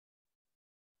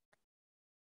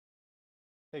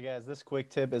Hey guys, this quick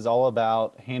tip is all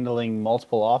about handling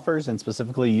multiple offers and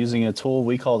specifically using a tool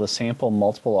we call the sample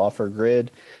multiple offer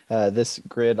grid. This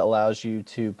grid allows you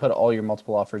to put all your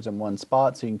multiple offers in one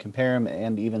spot so you can compare them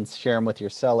and even share them with your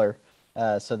seller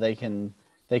so they can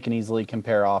easily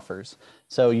compare offers.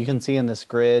 So you can see in this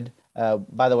grid,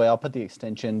 by the way, I'll put the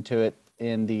extension to it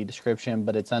in the description,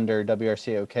 but it's under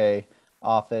WRCOK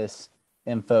Office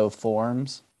Info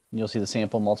Forms. You'll see the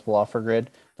sample multiple offer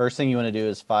grid. First thing you want to do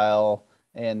is file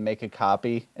and make a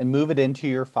copy and move it into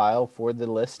your file for the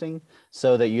listing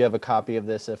so that you have a copy of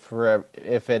this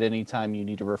if at any time you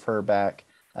need to refer back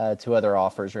to other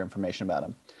offers or information about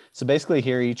them. So basically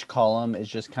here each column is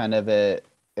just kind of a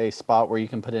spot where you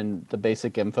can put in the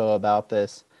basic info about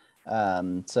this.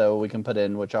 So we can put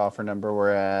in which offer number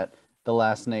we're at, the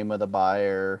last name of the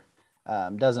buyer,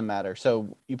 doesn't matter. So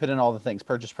you put in all the things,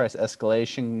 purchase price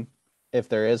escalation, if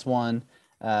there is one,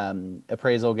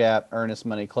 appraisal gap, earnest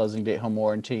money, closing date, home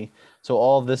warranty. So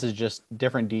all of this is just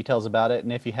different details about it.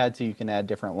 And if you had to, you can add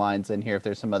different lines in here if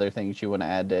there's some other things you want to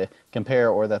add to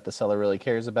compare or that the seller really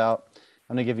cares about.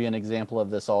 I'm going to give you an example of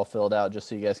this all filled out just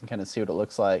so you guys can kind of see what it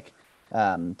looks like.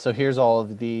 So here's all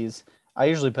of these. I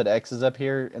usually put X's up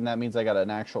here, and that means I got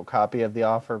an actual copy of the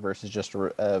offer versus just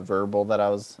a verbal that I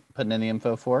was putting in the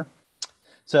info for.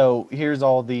 So here's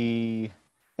all the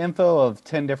info of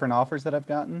 10 different offers that I've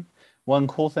gotten. One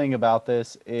cool thing about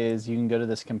this is you can go to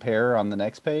this compare on the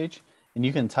next page and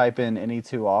you can type in any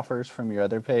two offers from your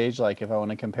other page. Like if I want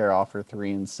to compare offer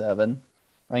 3 and 7,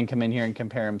 I can come in here and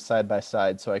compare them side by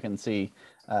side so I can see,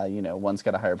 one's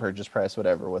got a higher purchase price,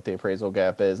 whatever, what the appraisal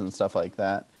gap is and stuff like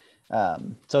that.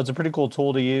 So it's a pretty cool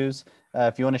tool to use.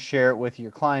 If you want to share it with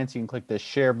your clients, you can click this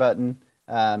share button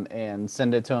and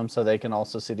send it to them so they can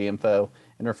also see the info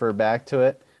and refer back to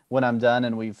it. When I'm done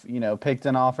and we've, picked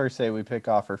an offer, say we pick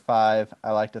offer 5,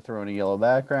 I like to throw in a yellow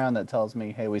background that tells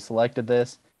me, hey, we selected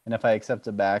this. And if I accept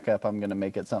a backup, I'm going to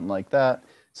make it something like that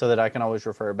so that I can always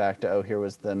refer back to, oh, here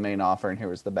was the main offer and here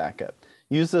was the backup.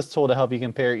 Use this tool to help you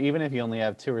compare, even if you only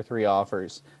have 2 or 3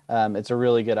 offers. It's a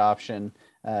really good option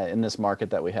in this market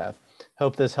that we have.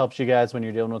 Hope this helps you guys when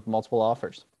you're dealing with multiple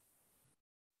offers.